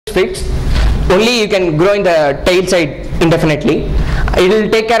fixed. Only you can grow in the tail side indefinitely. It will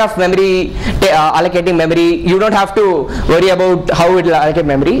take care of memory, allocating memory. You don't have to worry about how it will allocate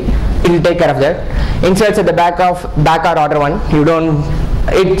memory. It will take care of that. Inserts at the back are order 1. You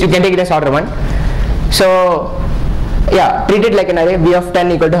can take it as order 1. So yeah, treat it like an array. V of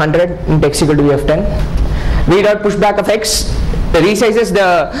 10 equal to 100 and x equal to v of 10. V dot pushback of x resizes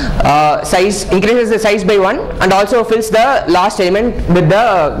the size, increases the size by 1 and also fills the last element with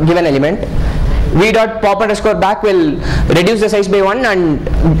the given element. V dot pop underscore back will reduce the size by 1 and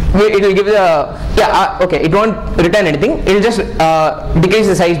it will give the, it won't return anything, it will just decrease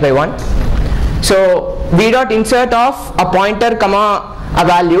the size by 1. So V dot insert of a pointer comma a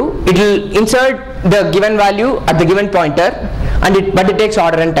value, it will insert the given value at the given pointer but it takes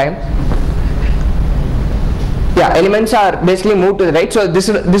order and time. Yeah, elements are basically moved to the right, so this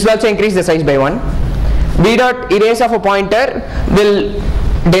will also increase the size by 1. V dot erase of a pointer will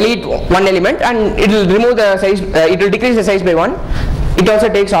delete one element and it will remove the size, it will decrease the size by 1. It also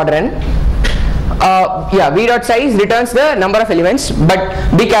takes order n. V dot size returns the number of elements,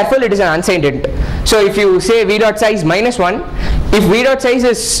 but be careful, it is an unsigned int. So if you say v dot size minus 1, if v dot size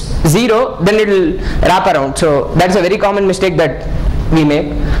is 0, then it will wrap around. So that's a very common mistake that we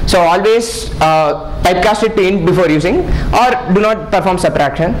make. So always typecast it to int before using, or do not perform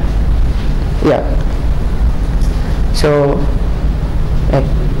subtraction. Yeah. So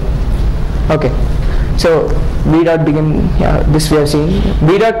okay. So v dot begin, this we have seen.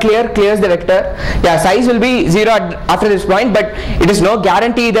 V dot clears the vector. Size will be 0 after this point, but it is no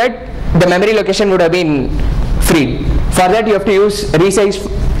guarantee that the memory location would have been freed. For that you have to use resize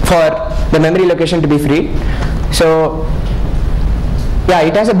for the memory location to be freed. So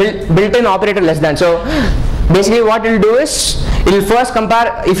it has a built-in operator less than. So basically what it will do is, it will first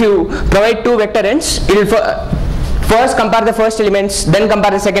compare, if you provide two vector ends, it will first compare the first elements, then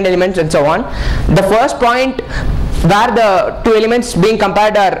compare the second elements and so on. The first point where the two elements being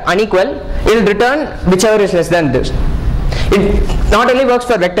compared are unequal, it will return whichever is less than this. It not only works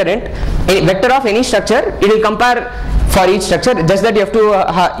for vector int, a vector of any structure, it will compare for each structure, just that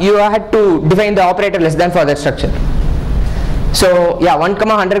you had to define the operator less than for that structure. So 1,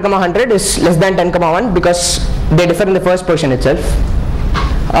 100, 100 is less than 10, 1 because they differ in the first position itself.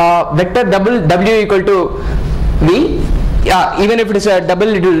 Vector double w equal to v, even if it is a double,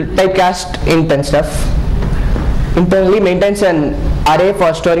 it will typecast int and stuff. Internally maintains an array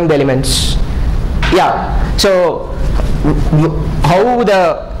for storing the elements. So how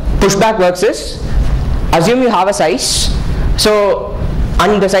the pushback works is, assume you have a size, so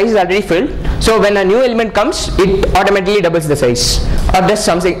and the size is already filled, so when a new element comes, it automatically doubles the size, or does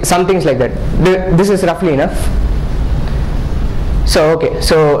some things like that. This is roughly enough. So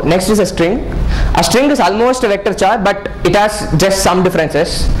so next is a string. A string is almost a vector char, but it has just some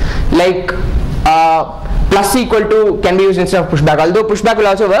differences, like plus equal to can be used instead of pushback, although pushback will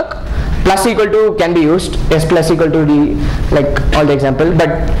also work. Plus equal to can be used, s plus equal to d, like all the example,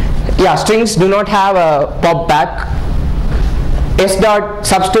 but strings do not have a pop back. S dot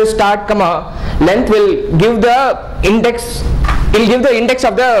substr start comma length will give the index, it will give the index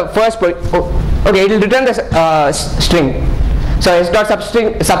of the first point. It will return the string. So s dot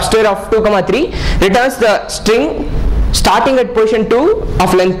substr of 2, 3 returns the string starting at position 2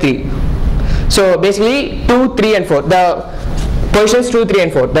 of length 3. So basically 2, 3 and 4, the positions 2, 3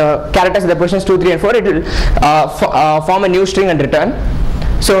 and 4, the characters of the positions 2, 3 and 4, it will form a new string and return.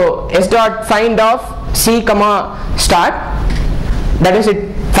 So s dot find of c comma start, that is,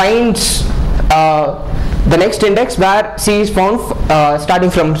 it finds the next index where c is found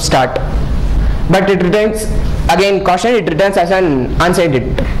starting from start, but it returns, again caution, it returns as an unsigned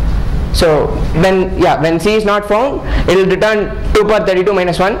int. So when c is not found, it will return 2 power 32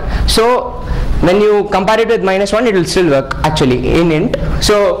 minus 1. So when you compare it with minus 1, it will still work actually in int.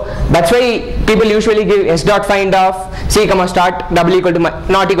 So that's why people usually give s dot find of c comma start double equal to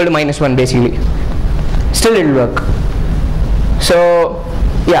not equal to minus 1 basically. Still it will work. So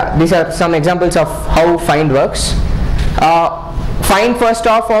these are some examples of how find works. Find first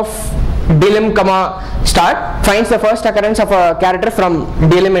off of delim comma start finds the first occurrence of a character from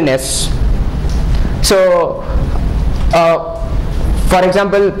delim in s. So for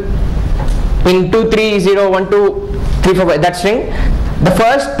example, in 2, 3, 0, 1, 2, 3, 4, 5, that string, the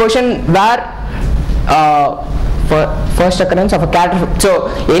first position where first occurrence of a character, so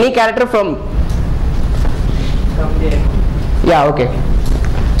any character from there.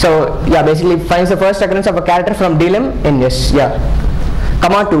 So basically finds the first occurrence of a character from delim in s,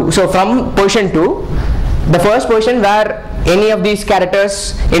 comma 2. So from position 2, the first position where any of these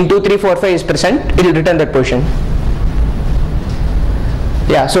characters in 2, 3, 4, 5 is present, it will return that position.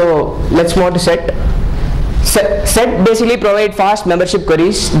 Yeah, so let's move to set. Set basically provide fast membership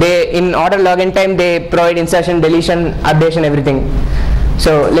queries. They, in order login time, they provide insertion, deletion, updation, everything.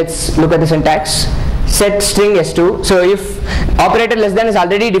 So let's look at the syntax. Set string s2. So if operator less than is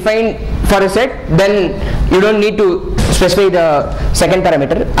already defined for a set, then you don't need to specify the second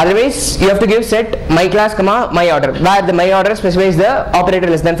parameter. Otherwise, you have to give set my class comma my order, where the my order specifies the operator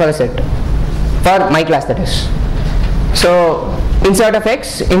less than for the set, for my class, that is. So insert of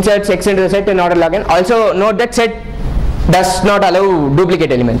x inserts x into the set in order login. Also note that set does not allow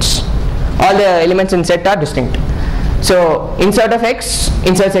duplicate elements. All the elements in set are distinct. So insert of x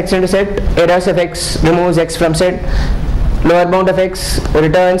inserts x into set, errors of x removes x from set, lower bound of x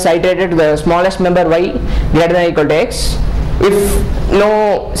returns iterated to the smallest member y greater than or equal to x. If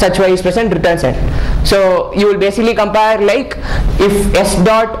no such y is present, returns n. So you will basically compare like if s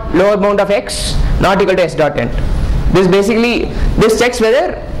dot lower bound of x not equal to s dot n. This checks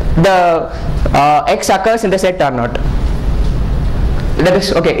whether the x occurs in the set or not. That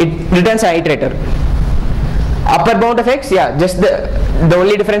is okay. It returns an iterator. Upper bound of x, yeah, just the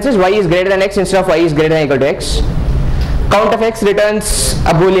only difference is y is greater than x instead of y is greater than or equal to x. Count of x returns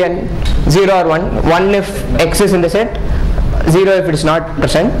a boolean 0 or 1. 1 if x is in the set, 0 if it is not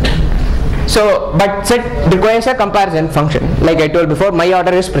present. So, but set requires a comparison function. Like I told before, my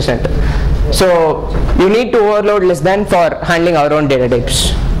order is present. So you need to overload less than for handling our own data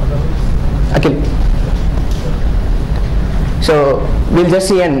types. Akhil. So we'll just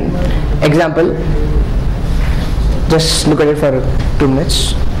see an example. Just look at it for 2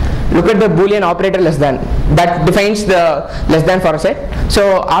 minutes. Look at the boolean operator less than. That defines the less than for a set.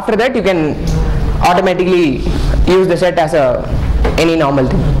 So after that you can automatically use the set as any normal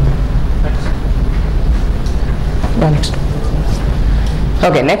thing. Next.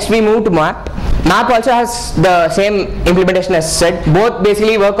 Okay, next we move to map. Map also has the same implementation as set. Both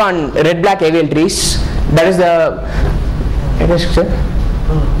basically work on red-black AVL trees. That is the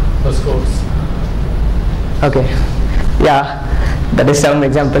scores. Okay, yeah, that is some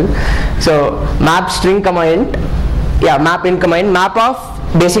example. So map string comma int, yeah, map int comma int, map of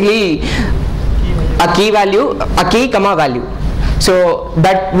basically a key value, a key comma value. So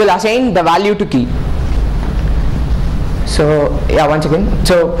that will assign the value to key. So yeah, once again,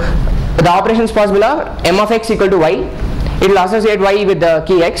 so the operations possible are m of x equal to y. It will associate y with the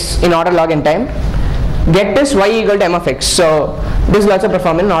key x in order login time. Get is y equal to m of x. So this will also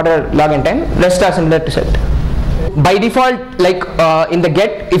perform in order login time. Rest are similar to set. By default, like in the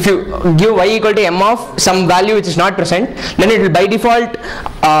get, if you give y equal to m of some value which is not present, then it will by default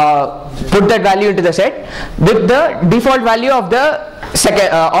put that value into the set with the default value of the second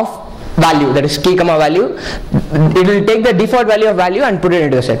of value, that is key comma value. It will take the default value of value and put it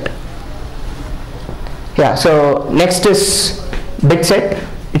into the set. Yeah, so next is bit set.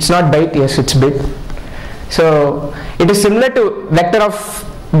 It's not byte, yes, it's bit. So it is similar to vector of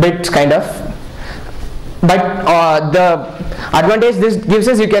bits kind of, but the advantage this gives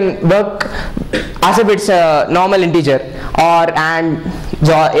us, you can work as if it's a normal integer or and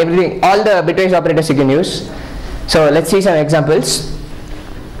everything, all the bitwise operators you can use. So let's see some examples.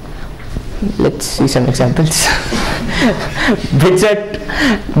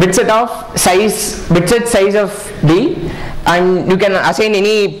 Bitset of size, bitset size of d, and you can assign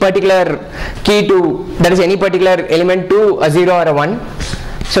any particular key to, that is any particular element to a 0 or a 1.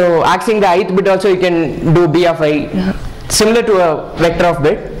 So accessing the ith bit also you can do b of I, similar to a vector of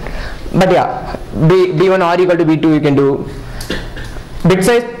bit, but yeah, b1 or equal to b2 you can do.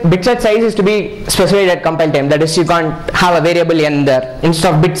 Bitset size is to be specified at compile time, that is you can't have a variable n there.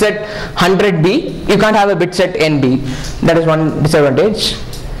 Instead of bitset 100b, you can't have a bitset nb. That is one disadvantage.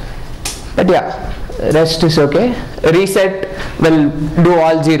 But yeah, rest is okay. Reset will do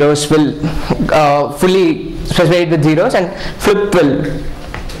all zeros, will fully specify it with zeros, and flip will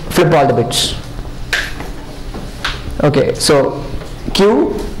flip all the bits. Okay, so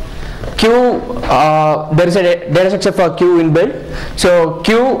there is a data structure for q inbuilt. So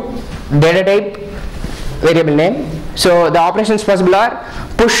q data type variable name. So the operations possible are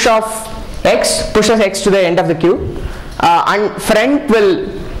push of x, pushes x to the end of the queue, and front will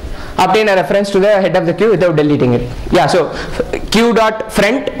obtain a reference to the head of the queue without deleting it. Yeah, so q dot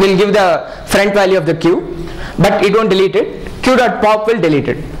front will give the front value of the queue, but it won't delete it. Q dot pop will delete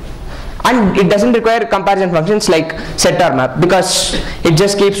it. And it doesn't require comparison functions like set or map, because it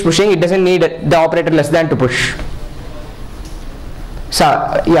just keeps pushing. It doesn't need the operator less than to push. So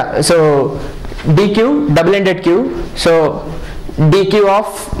yeah, so dq, double-ended q. So dq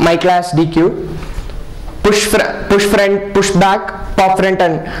of my class dq, push front, push back, pop front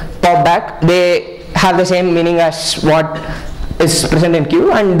and pop back. They have the same meaning as what is present in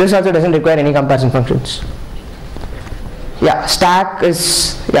queue, and this also doesn't require any comparison functions. Yeah, stack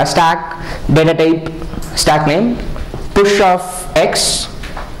is stack data type stack name, push of X,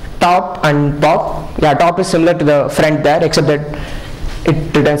 top and pop. Yeah, top is similar to the front there, except that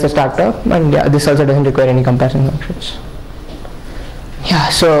it returns the stack top, and yeah, this also doesn't require any comparison functions. Yeah,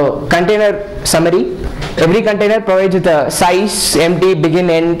 so container summary. Every container provides with a size, empty, begin,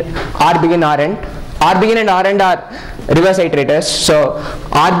 end, R begin, R end. R begin and R end are reverse iterators. So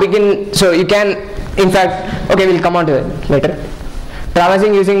R begin, so you can, in fact, okay, we'll come on to it later.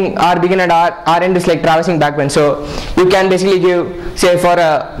 Traversing using R begin and R end is like traversing backbend. So you can basically give, say, for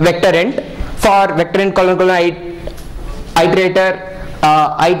a vector end, for vector end colon iterator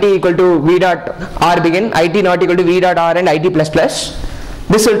it equal to v dot R begin, it not equal to v dot R end, it plus plus.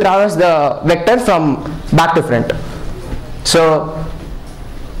 This will traverse the vector from back to front. So,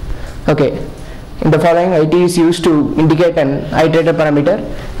 okay, in the following, it is used to indicate an iterator parameter.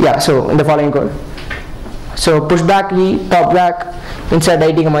 Yeah, so in the following code. So pushback v, pop back, insert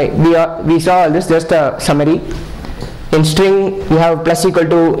it, we saw all this, just a summary. In string, we have plus equal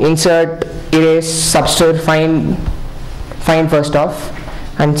to insert, erase, subster, find first off,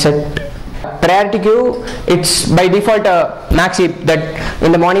 and set. Priority queue, it's by default a max heap. That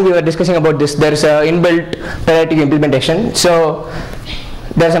in the morning we were discussing about this. There's a inbuilt priority queue implementation. So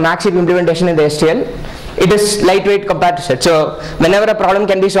there's a max heap implementation in the STL. It is lightweight compared to set. So whenever a problem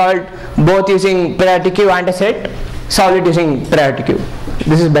can be solved both using priority queue and a set, solve it using priority queue.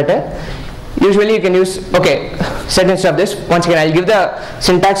 This is better. Usually you can use, okay, set instead of this. Once again, I'll give the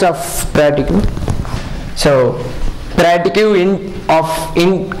syntax of priority queue. So priority queue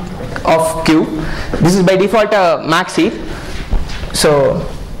of queue. This is by default a max heap. So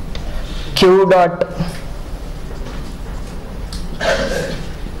q dot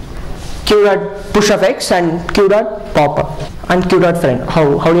push of X and q dot pop up and q dot friend.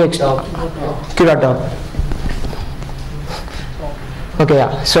 How do you q dot top? Okay,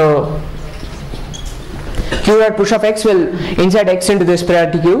 yeah. So q dot push of X will insert X into this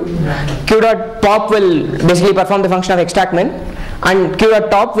priority queue. Q dot pop will basically perform the function of extract min, and q dot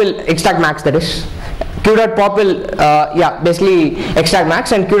top will extract max, that is. Q dot pop will basically extract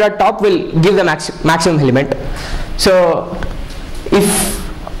max, and q dot top will give the maximum element. So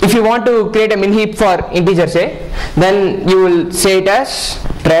if you want to create a min heap for integer, say, then you will say it as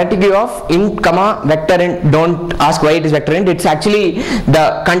priority queue of int comma vector int. Don't ask why it is vector int. It's actually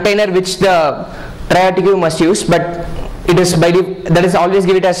the container which the priority queue must use, but it is that is always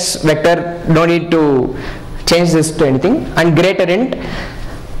give it as vector. Don't need to change this to anything. And greater int,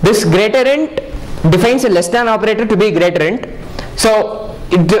 this greater int defines a less than operator to be greater int. So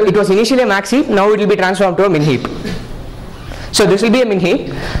it was initially a max heap, now it will be transformed to a min heap. So this will be a min heap,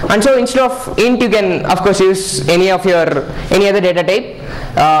 and so instead of int you can of course use any other data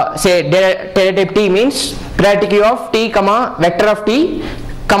type. Say data type t means priority queue of t comma vector of t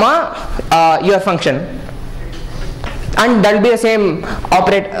comma your function, and that will be the same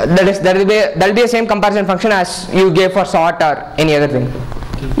that will be the same comparison function as you gave for sort or any other thing.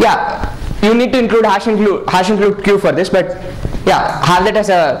 Yeah, you need to include hash include queue for this, but yeah, have that as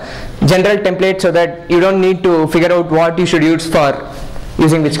a general template so that you don't need to figure out what you should use for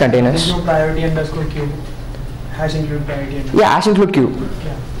using which containers. There's no priority underscore queue. Hash include priority underscore. Yeah, hash include queue.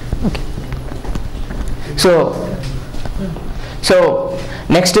 Yeah. Okay. So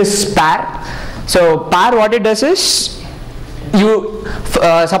next is pair. So pair, what it does is, you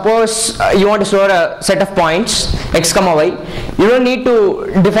suppose you want to store a set of points x comma y. You don't need to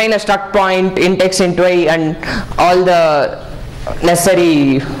define a struct point int x int y and all the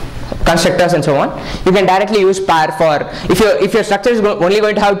necessary constructors and so on. You can directly use pair for, if your structure is only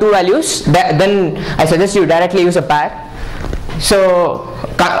going to have two values, then I suggest you directly use a pair. So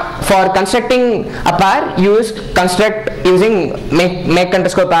for constructing a pair, use construct using make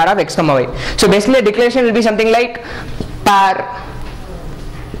underscore pair of x comma y. So basically a declaration will be something like pair,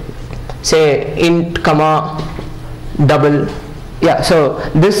 say int comma double. Yeah, so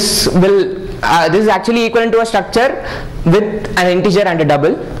this is actually equivalent to a structure with an integer and a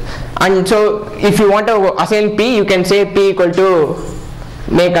double. And so if you want to assign p, you can say p equal to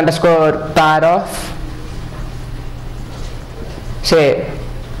make underscore pair of, say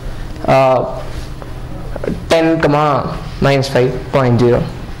 10 comma minus 5.0.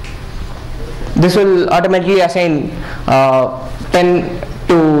 This will automatically assign 10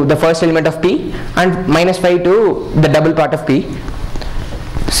 to the first element of p and minus 5 to the double part of p.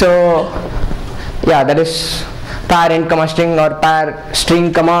 So yeah, that is pair int comma string or pair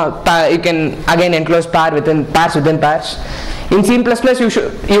string comma pair. You can again enclose pair within pairs within pairs. In C++,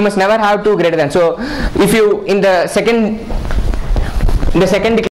 you must never have two greater than. So if you in the second In the second